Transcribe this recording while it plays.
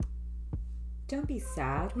Don't be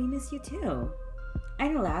sad, we miss you too. I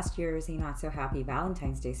know last year's A Not So Happy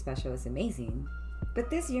Valentine's Day special was amazing, but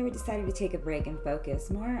this year we decided to take a break and focus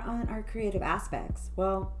more on our creative aspects.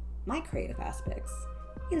 Well, my creative aspects.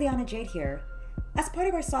 Ileana Jade here. As part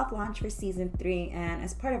of our soft launch for Season 3 and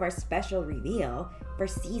as part of our special reveal for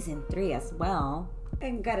Season 3 as well,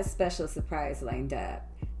 I've got a special surprise lined up.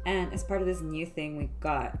 And as part of this new thing we've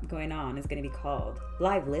got going on is going to be called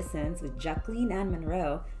Live Listens with Jacqueline and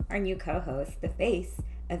Monroe, our new co-host, the face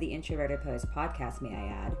of the Introverted Poets podcast, may I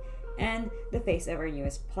add, and the face of our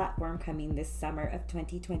newest platform coming this summer of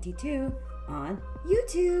 2022 on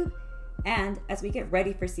YouTube. And as we get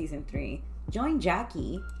ready for Season 3, join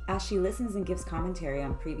Jackie as she listens and gives commentary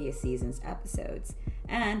on previous season's episodes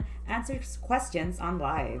and answers questions on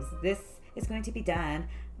lives. This is going to be done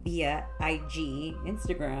via IG,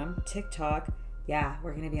 Instagram, TikTok. Yeah,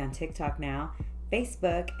 we're going to be on TikTok now,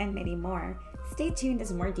 Facebook, and many more. Stay tuned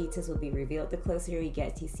as more details will be revealed the closer we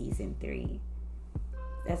get to Season 3.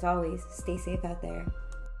 As always, stay safe out there.